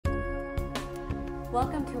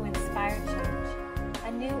Welcome to Inspired Change,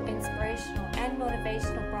 a new inspirational and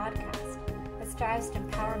motivational broadcast that strives to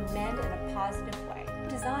empower men in a positive way,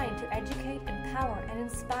 designed to educate, empower, and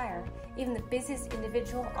inspire even the busiest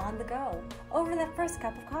individual on the go over that first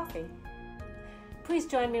cup of coffee. Please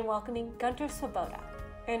join me in welcoming Gunter,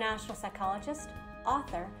 international psychologist,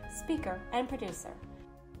 author, speaker, and producer.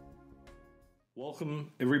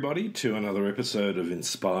 Welcome, everybody, to another episode of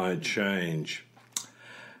Inspired Change.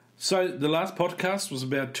 So, the last podcast was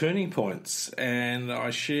about turning points, and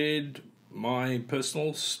I shared my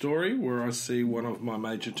personal story where I see one of my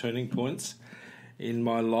major turning points in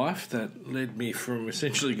my life that led me from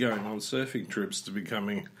essentially going on surfing trips to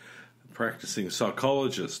becoming a practicing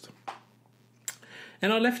psychologist.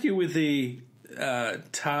 And I left you with the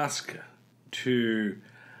task to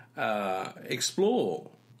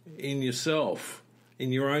explore in yourself,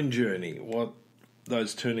 in your own journey, what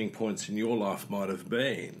those turning points in your life might have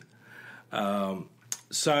been.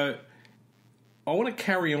 So I want to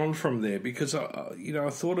carry on from there because I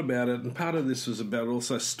thought about it, and part of this was about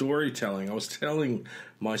also storytelling. I was telling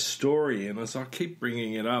my story, and as I keep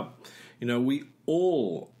bringing it up, we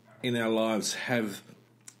all in our lives have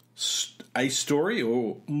a story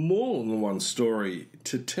or more than one story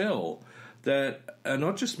to tell that are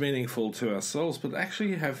not just meaningful to ourselves, but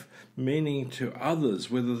actually have meaning to others,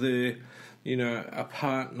 whether they're, a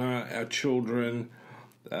partner, our children.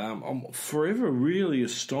 I'm forever really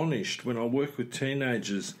astonished when I work with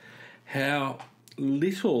teenagers how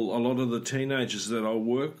little a lot of the teenagers that I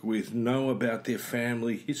work with know about their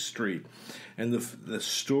family history and the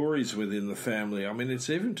stories within the family. I mean, it's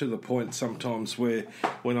even to the point sometimes where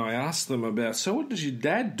when I ask them about, so what does your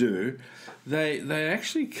dad do, they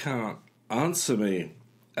actually can't answer me,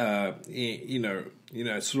 I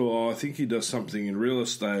think he does something in real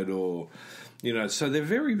estate or, so they're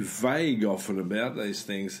very vague often about these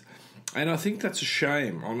things. And I think that's a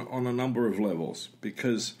shame on a number of levels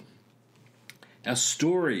because our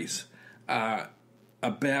stories are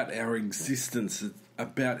about our existence,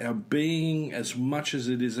 about our being as much as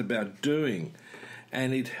it is about doing.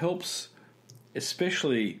 And it helps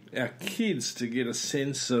especially our kids to get a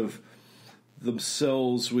sense of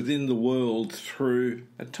themselves within the world through,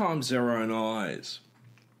 at times, their own eyes.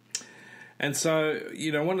 And so,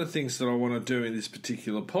 one of the things that I want to do in this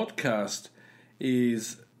particular podcast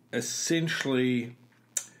is essentially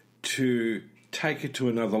to take it to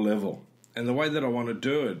another level. And the way that I want to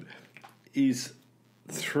do it is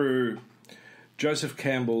through Joseph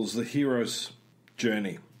Campbell's The Hero's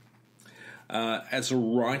Journey. As a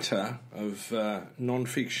writer of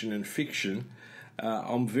non-fiction and fiction,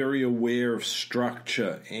 I'm very aware of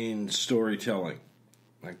structure in storytelling,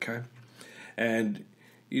 okay? And,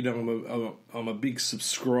 I'm a big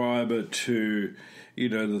subscriber to,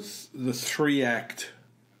 the three-act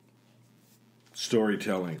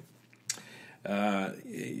storytelling.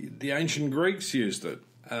 The ancient Greeks used it,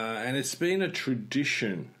 and it's been a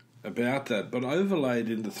tradition about that, but overlaid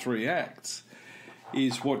in the three acts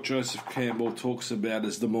is what Joseph Campbell talks about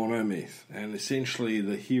as the monomyth, and essentially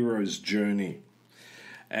the hero's journey.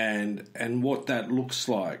 And what that looks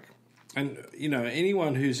like. And,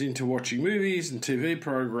 anyone who's into watching movies and TV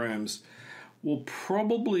programs will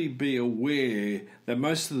probably be aware that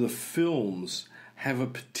most of the films have a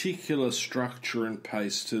particular structure and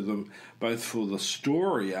pace to them, both for the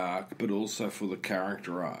story arc but also for the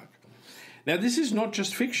character arc. Now, this is not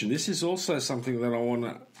just fiction. This is also something that I want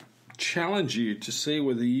to challenge you to see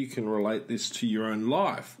whether you can relate this to your own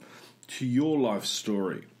life, to your life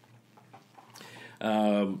story.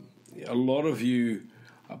 A lot of you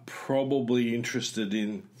are probably interested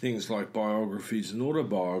in things like biographies and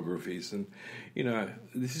autobiographies. And,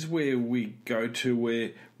 this is where we go to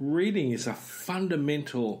where reading is a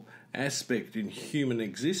fundamental aspect in human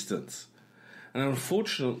existence. And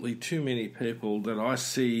unfortunately, too many people that I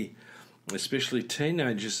see, especially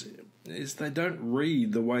teenagers, is they don't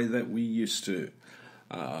read the way that we used to.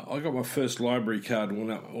 I got my first library card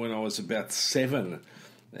when I was about 7.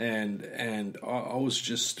 And I was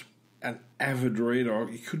just an avid reader.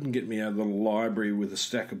 You couldn't get me out of the library with a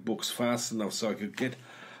stack of books fast enough so I could get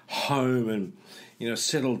home and,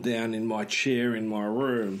 settle down in my chair in my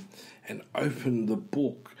room and open the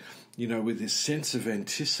book, with this sense of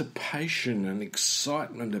anticipation and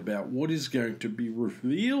excitement about what is going to be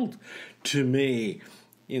revealed to me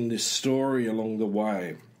in this story along the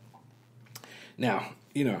way. Now,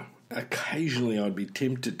 occasionally I'd be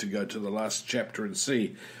tempted to go to the last chapter and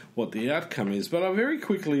see what the outcome is, but I very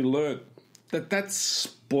quickly learnt that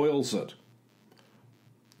spoils it.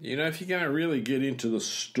 If you're going to really get into the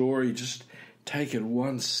story, just take it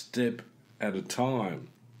one step at a time.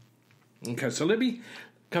 Okay, so let me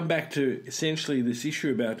come back to essentially this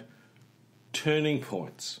issue about turning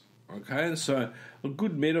points. Okay, and so a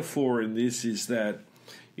good metaphor in this is that,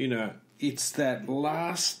 it's that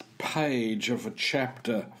last page of a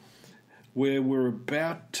chapter where we're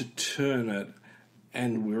about to turn it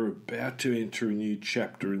and we're about to enter a new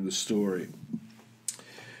chapter in the story.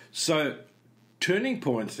 So, turning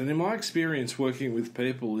points, and in my experience working with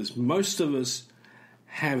people, is most of us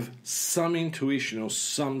have some intuition or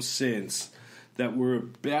some sense that we're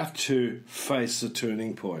about to face a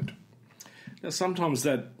turning point. Now, sometimes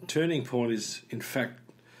that turning point is, in fact,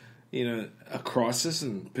 a crisis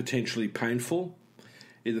and potentially painful,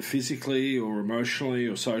 either physically or emotionally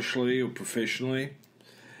or socially or professionally.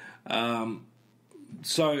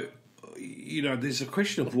 So, there's a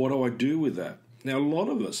question of what do I do with that? Now, a lot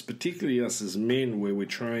of us, particularly us as men, where we're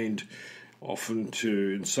trained often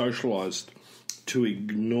and socialised to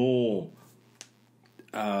ignore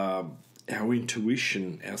our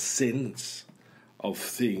intuition, our sense of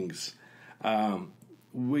things,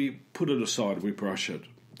 we put it aside, we brush it.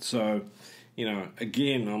 So,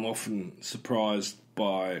 again, I'm often surprised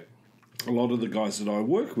by a lot of the guys that I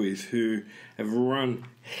work with who have run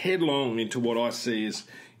headlong into what I see as,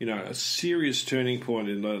 a serious turning point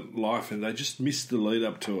in their life, and they just miss the lead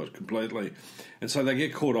up to it completely. And so they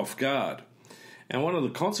get caught off guard. And one of the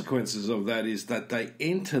consequences of that is that they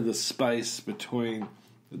enter the space between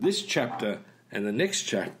this chapter and the next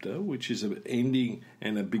chapter, which is an ending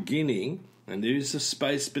and a beginning, and there is a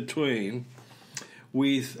space between,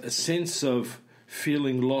 with a sense of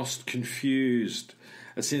feeling lost, confused,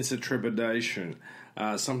 a sense of trepidation.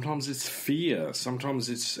 Sometimes it's fear. Sometimes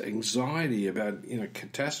it's anxiety about,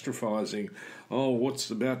 catastrophizing. Oh, what's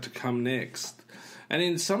about to come next? And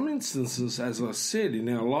in some instances, as I said, in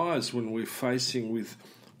our lives, when we're facing with,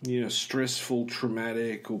 stressful,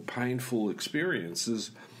 traumatic or painful experiences,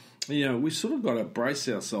 we sort of got to brace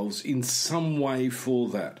ourselves in some way for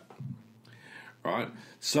that, right?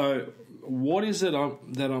 So what is it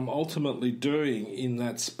that I'm ultimately doing in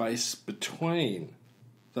that space between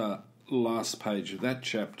the last page of that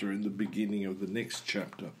chapter and the beginning of the next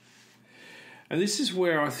chapter? And this is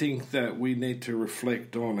where I think that we need to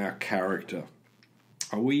reflect on our character.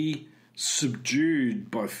 Are we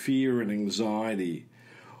subdued by fear and anxiety,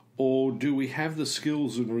 or do we have the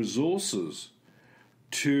skills and resources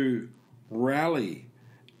to rally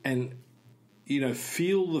and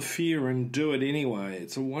feel the fear and do it anyway?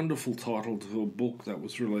 It's a wonderful title to a book that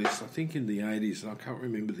was released, I think, in the 80s, and I can't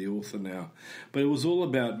remember the author now. But it was all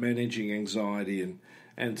about managing anxiety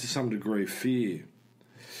and to some degree, fear.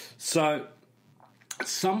 So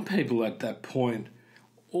some people at that point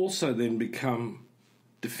also then become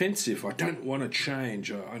defensive. I don't want to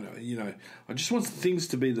change. I just want things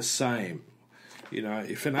to be the same.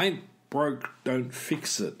 If it ain't broke, don't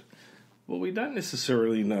fix it. Well, we don't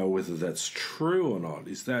necessarily know whether that's true or not.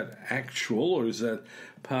 Is that actual, or is that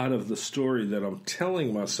part of the story that I'm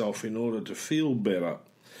telling myself in order to feel better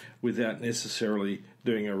without necessarily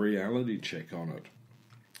doing a reality check on it?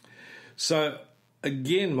 So,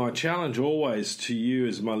 again, my challenge always to you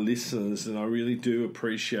as my listeners, and I really do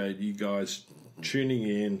appreciate you guys tuning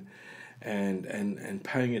in and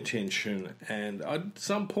paying attention. And at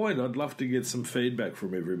some point, I'd love to get some feedback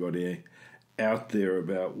from everybody out there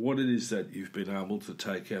about what it is that you've been able to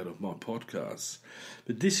take out of my podcasts.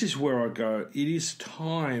 But this is where I go, it is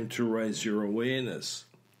time to raise your awareness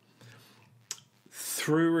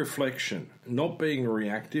through reflection, not being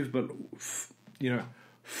reactive, but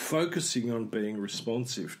focusing on being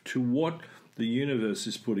responsive to what the universe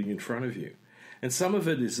is putting in front of you. And some of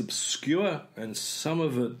it is obscure, and some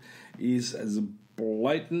of it is as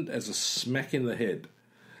blatant as a smack in the head.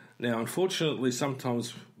 Now, unfortunately,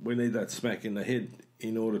 sometimes we need that smack in the head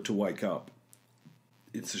in order to wake up.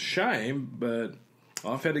 It's a shame, but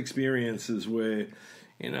I've had experiences where,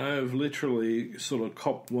 I've literally sort of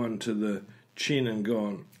copped one to the chin and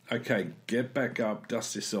gone, okay, get back up,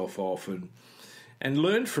 dust yourself off, and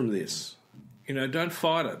learn from this. Don't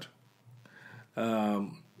fight it.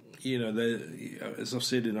 As I've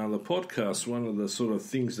said in other podcasts, one of the sort of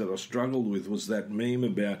things that I struggled with was that meme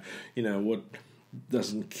about, what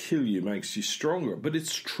doesn't kill you makes you stronger. But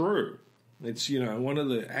it's true. It's, one of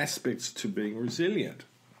the aspects to being resilient.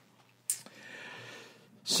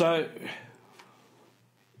 So,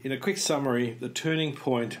 in a quick summary, the turning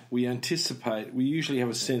point we anticipate, we usually have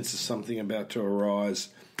a sense of something about to arise.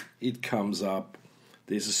 It comes up.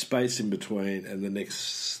 There's a space in between, and the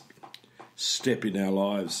next step in our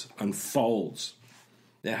lives unfolds.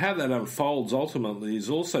 Now, how that unfolds ultimately is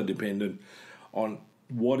also dependent on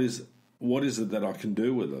what is it that I can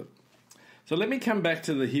do with it. So let me come back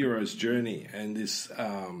to the hero's journey and this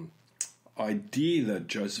idea that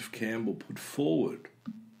Joseph Campbell put forward.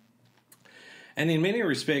 And in many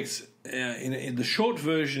respects, in the short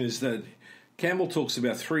version is that Campbell talks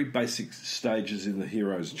about 3 basic stages in the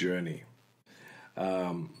hero's journey.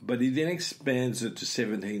 But he then expands it to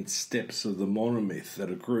 17 steps of the monomyth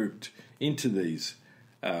that are grouped into these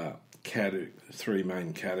 3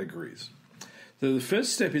 main categories. So the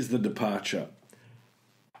first step is the departure.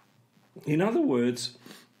 In other words,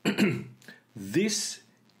 this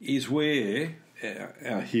is where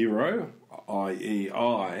our hero, i.e.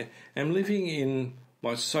 I, am living in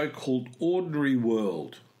my so-called ordinary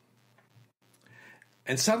world.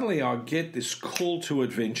 And suddenly I get this call to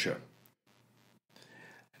adventure.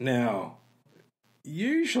 Now,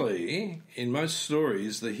 usually in most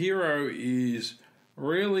stories, the hero is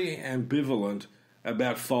really ambivalent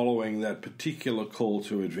about following that particular call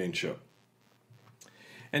to adventure.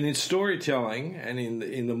 And in storytelling and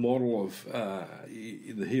in the model of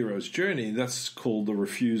the hero's journey, that's called the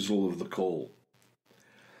refusal of the call.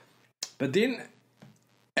 But then,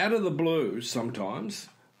 out of the blue, sometimes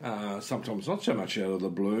not so much out of the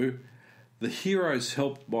blue, the hero is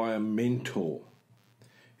helped by a mentor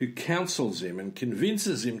who counsels him and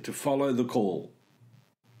convinces him to follow the call.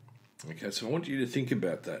 Okay, so I want you to think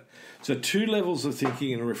about that. So 2 levels of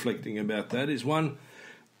thinking and reflecting about that is one,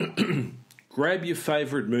 grab your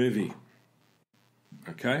favourite movie,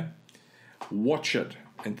 okay? Watch it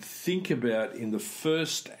and think about in the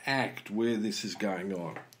first act where this is going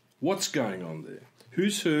on. What's going on there?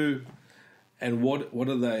 Who's who and what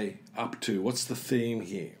are they up to? What's the theme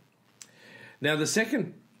here? Now, the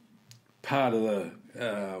second part of the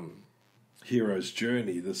hero's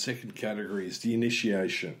journey, the second category is the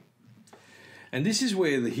initiation. And this is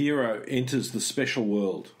where the hero enters the special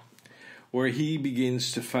world, where he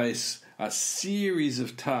begins to face a series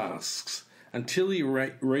of tasks until he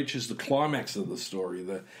reaches the climax of the story,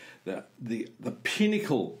 the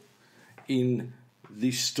pinnacle in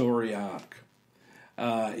this story arc.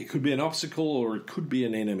 It could be an obstacle or it could be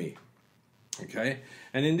an enemy. Okay?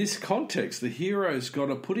 And in this context, the hero's got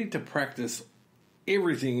to put into practice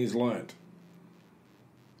everything he's learnt,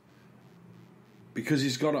 because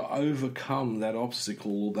he's got to overcome that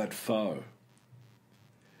obstacle or that foe.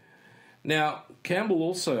 Now, Campbell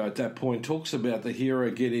also at that point talks about the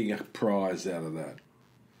hero getting a prize out of that.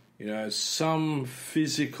 You know, some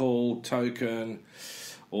physical token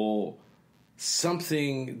or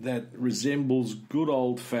something that resembles good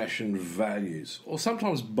old-fashioned values, or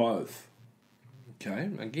sometimes both.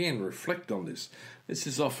 Okay, again, reflect on this. This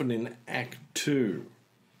is often in Act 2.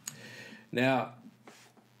 Now,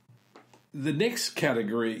 the next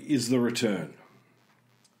category is the return,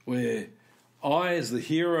 where I, as the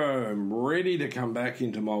hero, am ready to come back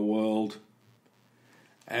into my world,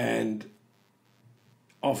 and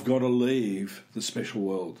I've got to leave the special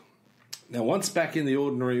world. Now, once back in the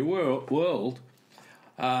ordinary world,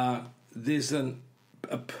 there's a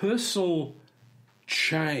personal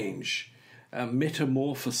change, a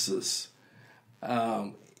metamorphosis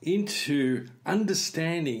into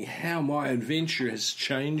understanding how my adventure has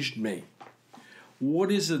changed me.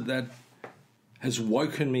 What is it that has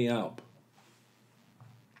woken me up?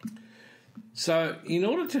 So, in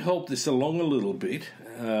order to help this along a little bit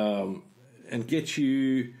and get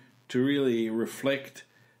you to really reflect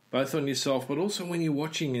both on yourself, but also when you're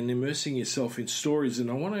watching and immersing yourself in stories,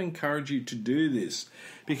 and I want to encourage you to do this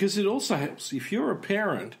because it also helps, if you're a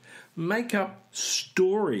parent, make up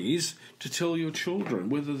stories to tell your children,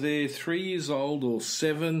 whether they're 3 years old or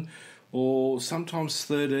 7 or sometimes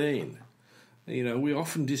 13. You know, we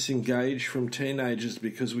often disengage from teenagers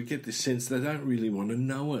because we get this sense they don't really want to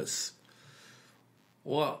know us.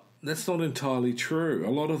 Well, that's not entirely true.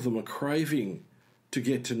 A lot of them are craving to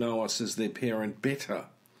get to know us as their parent better.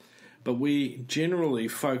 But we generally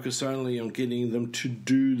focus only on getting them to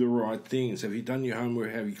do the right things. Have you done your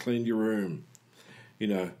homework? Have you cleaned your room? You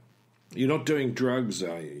know, you're not doing drugs,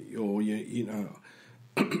 are you? Or, you know,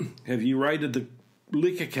 have you raided the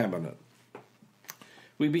liquor cabinet?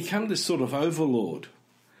 We become this sort of overlord.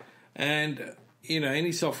 And, you know,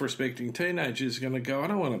 any self-respecting teenager is going to go, I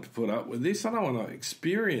don't want to put up with this. I don't want to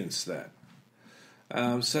experience that.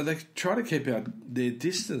 So they try to keep their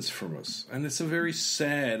distance from us. And it's a very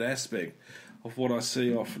sad aspect of what I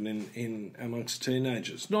see often in amongst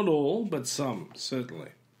teenagers. Not all, but some,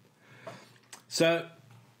 certainly. So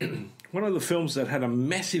one of the films that had a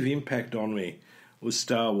massive impact on me was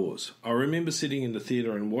Star Wars. I remember sitting in the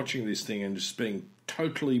theatre and watching this thing and just being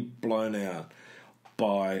totally blown out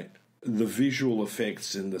by the visual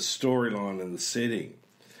effects and the storyline and the setting.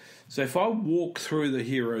 So if I walk through the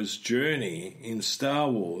hero's journey in Star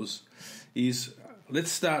Wars,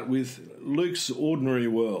 let's start with Luke's ordinary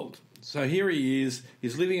world. So here he is.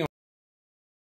 He's living